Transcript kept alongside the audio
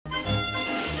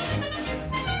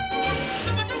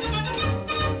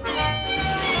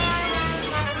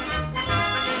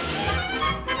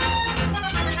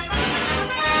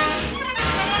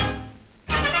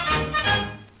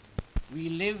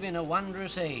a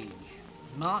wondrous age.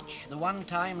 March, the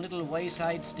one-time little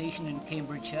wayside station in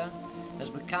Cambridgeshire, has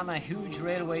become a huge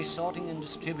railway sorting and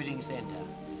distributing centre,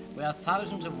 where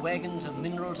thousands of wagons of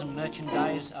minerals and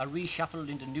merchandise are reshuffled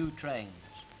into new trains.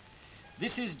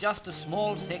 This is just a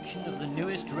small section of the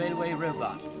newest railway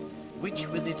robot, which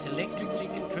with its electrically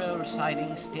controlled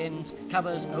sidings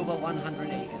covers over 100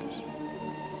 acres.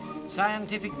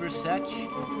 Scientific research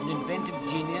and inventive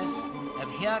genius have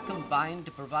here combined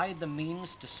to provide the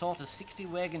means to sort a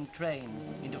 60-wagon train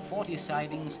into 40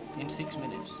 sidings in 6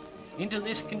 minutes. Into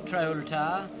this control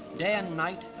tower, day and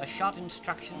night, are shot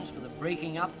instructions for the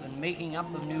breaking up and making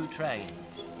up of new trains.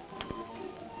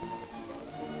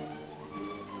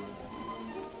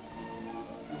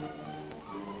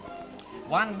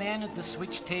 One man at the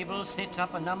switch table sets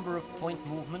up a number of point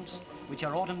movements which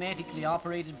are automatically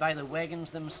operated by the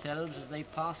wagons themselves as they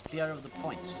pass clear of the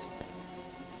points.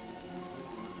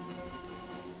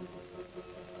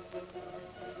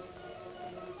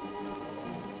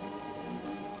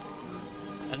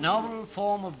 A novel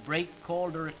form of brake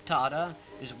called a retarder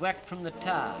is worked from the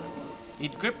tower.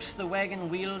 It grips the wagon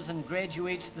wheels and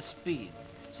graduates the speed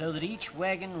so that each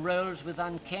wagon rolls with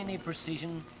uncanny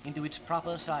precision into its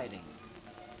proper siding.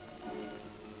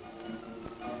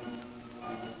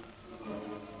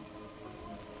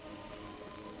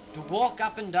 To walk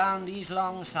up and down these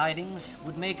long sidings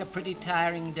would make a pretty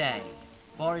tiring day,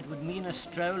 for it would mean a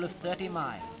stroll of 30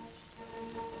 miles.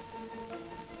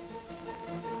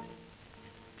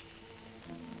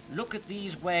 Look at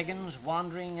these wagons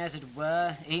wandering, as it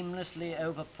were, aimlessly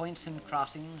over points and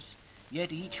crossings,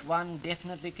 yet each one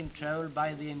definitely controlled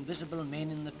by the invisible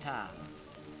men in the tower.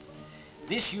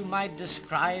 This you might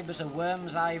describe as a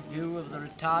worm's eye view of the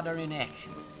retarder in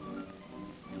action.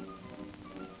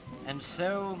 And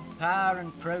so, power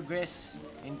and progress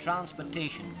in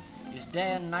transportation is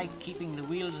day and night keeping the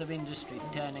wheels of industry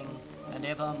turning, and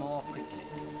ever more quickly.